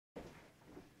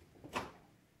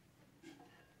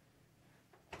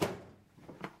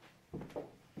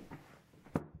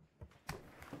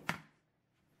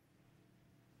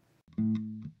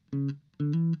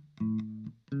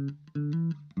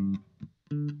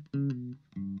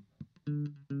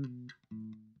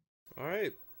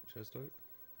Should I start?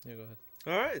 Yeah, go ahead.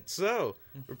 Alright, so,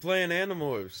 we're playing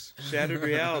Animorphs, Shattered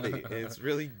Reality, and it's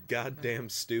really goddamn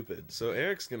stupid. So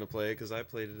Eric's gonna play it because I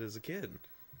played it as a kid.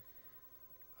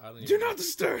 Do not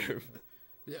disturb!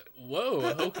 Yeah,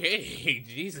 whoa, okay,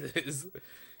 Jesus.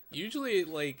 Usually,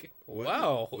 like, What?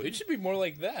 wow, it should be more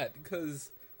like that, because,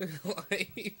 Don't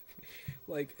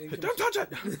touch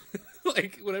it!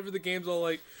 like, whenever the game's all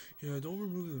like, yeah, don't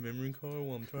remove the memory card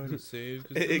while I'm trying to save.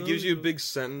 It gives you a big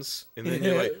sentence, and then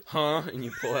you're like, huh? And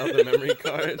you pull out the memory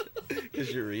card,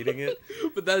 because you're reading it.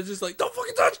 But that's just like, don't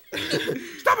fucking touch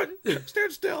it! Stop it!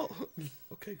 Stand still!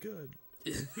 Okay, good.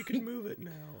 You can move it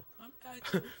now.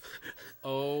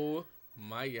 Oh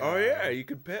my god. Oh yeah, you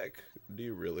could pick. Do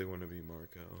you really want to be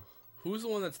Marco? Who's the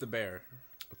one that's the bear?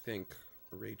 I think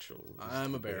Rachel is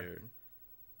I'm the a bear.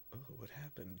 Oh, what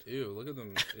happened? Ew, look at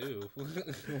them. Ew.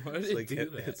 Why did It's it like, do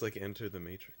that? it's like Enter the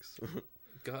Matrix.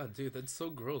 God, dude, that's so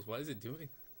gross. Why is it doing?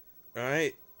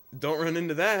 Alright, don't run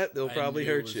into that. They'll probably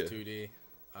hurt it you. was 2D.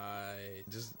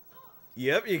 Just,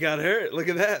 yep, you got hurt. Look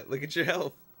at that. Look at your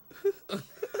health.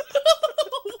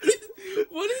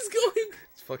 What is going?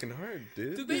 It's fucking hard,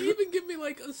 dude. Did they even give me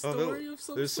like a story of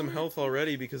some There's some sort? health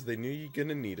already because they knew you're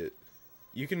gonna need it.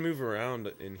 You can move around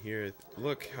in here.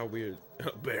 Look how weird.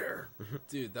 A bear.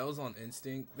 Dude, that was on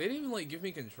instinct. They didn't even like give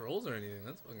me controls or anything.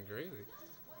 That's fucking crazy.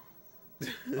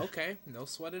 Okay, no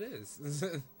sweat it is.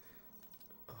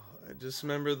 I just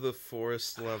remember the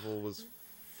forest level was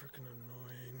freaking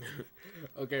annoying.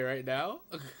 Okay, right now?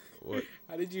 What?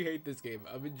 How did you hate this game?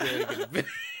 I'm enjoying it a bit.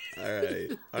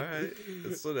 Alright.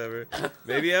 It's whatever.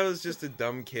 Maybe I was just a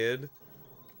dumb kid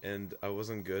and I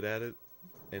wasn't good at it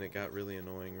and it got really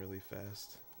annoying really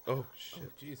fast. Oh, shit. Oh,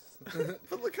 jeez.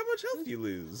 But look how much health you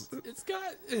lose. It's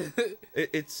got...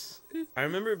 It's... I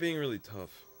remember it being really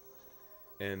tough.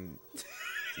 And...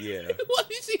 Yeah. Why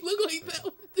does she look like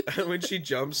that? When she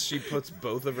jumps, she puts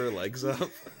both of her legs up.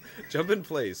 Jump in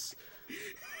place.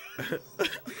 Whee!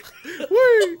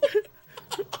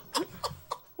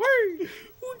 Whee!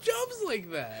 Who jumps like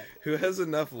that? Who has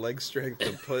enough leg strength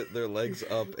to put their legs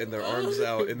up and their arms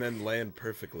out and then land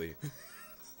perfectly?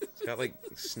 It's got like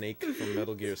Snake from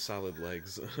Metal Gear Solid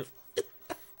legs.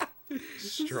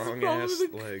 Strong ass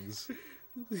legs.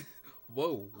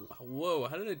 Whoa. Whoa,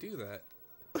 how did I do that?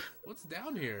 What's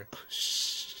down here?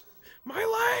 Shh! My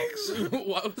legs!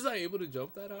 Why was I able to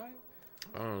jump that high?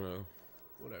 I don't know.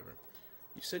 Whatever.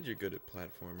 You said you're good at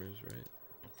platformers, right?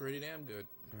 Pretty damn good.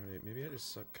 Alright, maybe I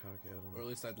just suck cock at them. Or at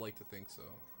least I'd like to think so.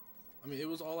 I mean, it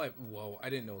was all Whoa, I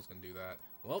didn't know it was going to do that.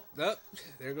 Well,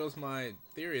 there goes my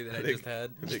theory that I just had.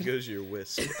 There goes your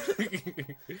wisp.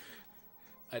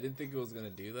 I didn't think it was going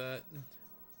to do that.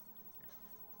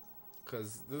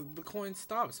 Because the coin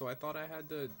stopped, so I thought I had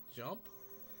to jump.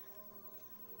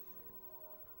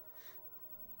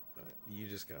 You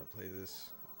just gotta play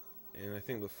this. And I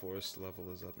think the forest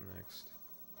level is up next.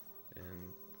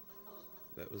 And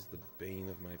that was the bane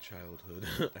of my childhood.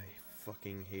 I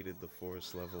fucking hated the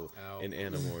forest level in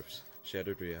Animorphs,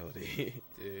 Shattered Reality.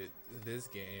 Dude, this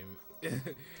game...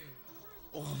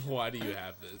 Why do you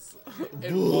have this?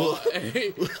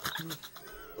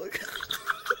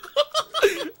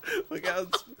 Look how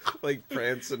it's like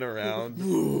prancing around.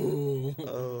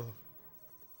 Oh.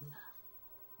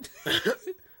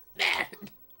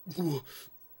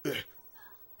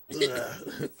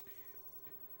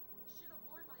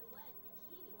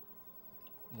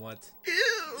 What?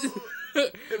 Ew!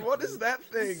 And what is that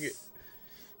thing?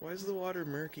 Why is the water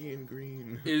murky and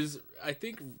green? I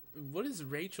think, what is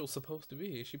Rachel supposed to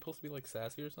be? Is she supposed to be like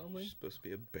Sassy or something? She's supposed to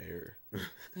be a bear.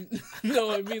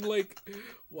 No, I mean like,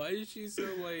 why is she so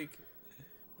like...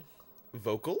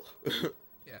 Vocal?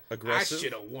 Yeah. Aggressive? I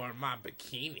should have worn my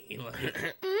bikini.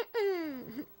 Like...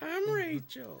 I'm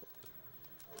Rachel.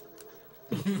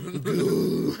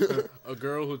 A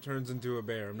girl who turns into a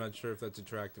bear. I'm not sure if that's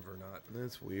attractive or not.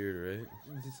 That's weird, right?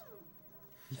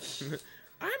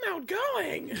 I'm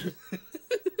outgoing.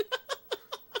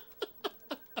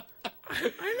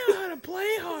 I know how to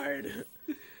play hard.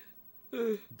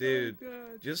 Dude,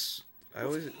 when I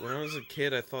was a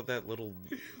kid, I thought that little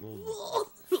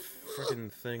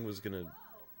freaking thing was gonna...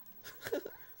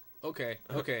 Okay.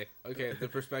 The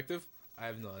perspective, I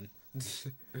have none.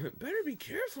 Better be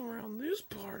careful around this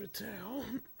part of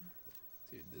town.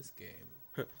 Dude, this game.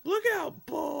 Look out,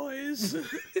 boys.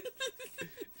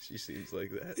 She seems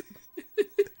like that.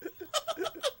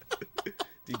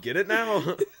 Do you get it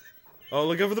now? Oh,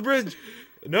 look over the bridge.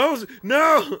 No!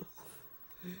 Oh,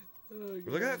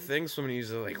 look at that thing swimming.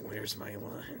 He's like, where's my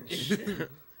lunch?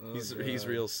 He's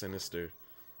real sinister.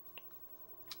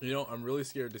 You know, I'm really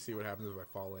scared to see what happens if I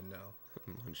fall in now.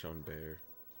 Lunch on bear.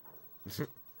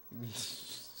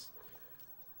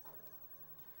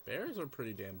 Bears are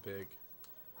pretty damn big.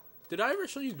 Did I ever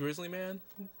show you Grizzly Man?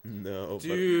 No,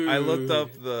 Dude. but I looked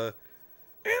up the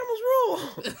animals rule.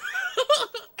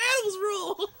 Animals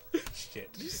rule.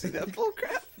 Shit. Did you see that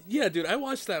bullcrap? Yeah, dude, I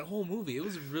watched that whole movie. It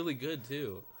was really good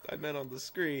too. I meant on the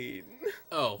screen.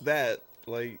 Oh, That.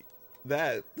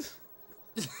 It's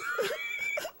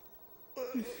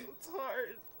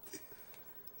hard.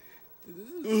 Dude, this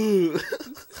is...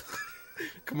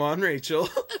 Come on, Rachel.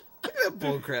 Look at that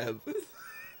bullcrap.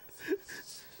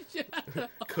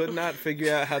 Could not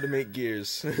figure out how to make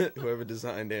gears. Whoever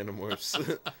designed Animorphs.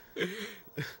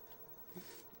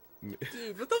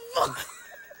 Dude, what the fuck?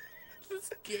 This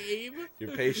game?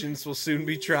 Your patience will soon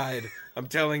be tried. I'm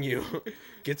telling you.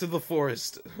 Get to the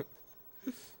forest.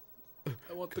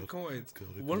 I want the coins.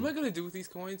 What am I gonna do with these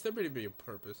coins? There better be a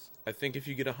purpose. I think if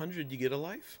you get 100, you get a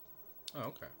life. Oh,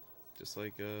 okay. Just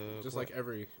like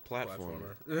every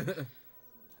platformer. platformer.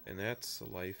 And that's a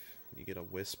life. You get a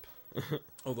wisp.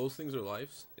 Oh, those things are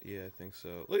lives? Yeah, I think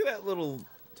so. Look at that little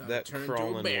Time that to turn into a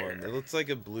crawling bear. one. It looks like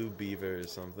a blue beaver or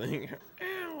something.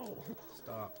 Ow!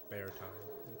 Stop, bear time.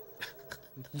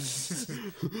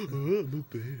 I'm a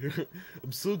bear.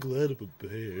 I'm so glad I'm a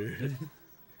bear.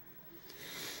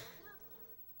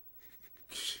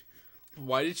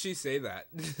 Why did she say that?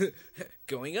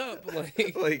 Going up,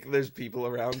 like... Like there's people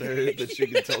around her that she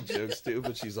can tell jokes to,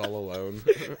 but she's all alone.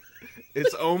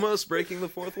 It's almost breaking the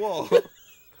fourth wall.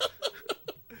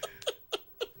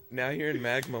 Now you're in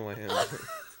Magma Land.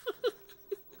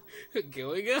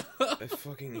 Going up? I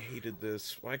fucking hated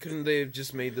this. Why couldn't they have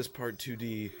just made this part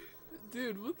 2D?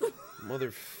 Dude, what the...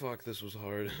 Motherfuck, this was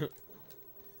hard.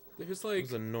 There's It like...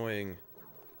 was annoying.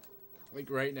 Like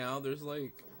right now, there's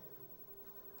like...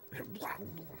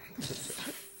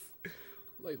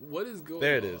 Like, what is going on?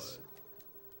 There it is.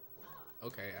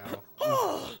 Okay,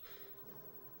 ow.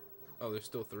 Oh, there's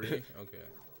still 3? Okay.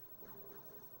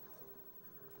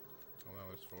 Oh, that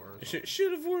was 4.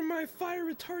 Should have worn my fire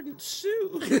retardant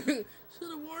suit. Should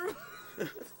have worn...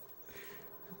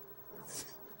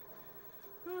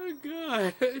 Oh,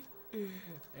 God.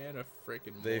 And a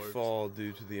freaking They morph. fall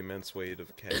due to the immense weight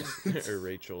of Cass or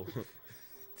Rachel.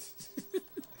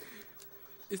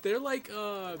 Is there like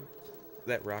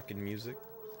That rockin' music.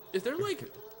 is there like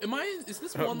is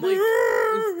this one like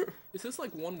is this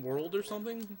like one world or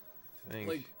something? Think.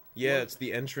 Like yeah, what? it's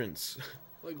the entrance.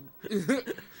 Like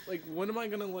like when am I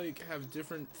gonna like have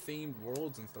different themed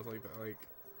worlds and stuff like that? Like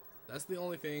that's the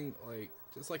only thing, like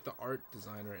just like the art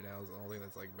design right now is the only thing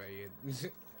that's like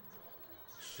bad.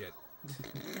 Shit.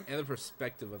 And the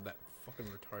perspective of that fucking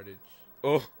retarded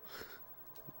Oh,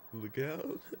 look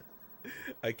out.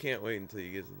 I can't wait until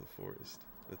you get to the forest.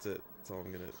 That's it. That's all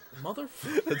I'm gonna...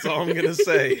 motherfucker. That's all I'm gonna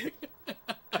say.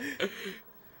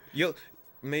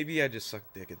 Maybe I just suck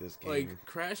dick at this game. Like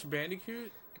Crash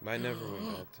Bandicoot? I never went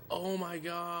back to... Oh my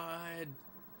god.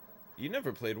 You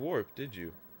never played Warp, did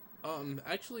you?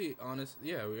 Actually,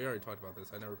 yeah, we already talked about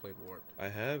this. I never played Warped. I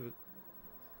have.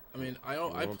 I mean, I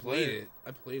wanna played play it. it?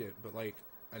 I played it, but like,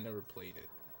 I never played it.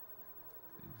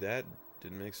 That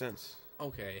didn't make sense.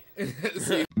 Okay.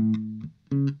 See,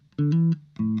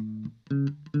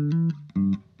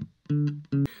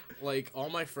 like, all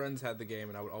my friends had the game,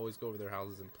 and I would always go over their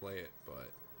houses and play it, but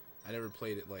I never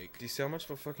played it, like... Do you see how much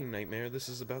of a fucking nightmare this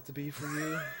is about to be for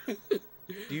you?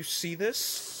 Do you see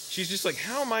this? She's just like,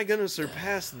 how am I gonna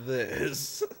surpass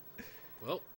this? Well,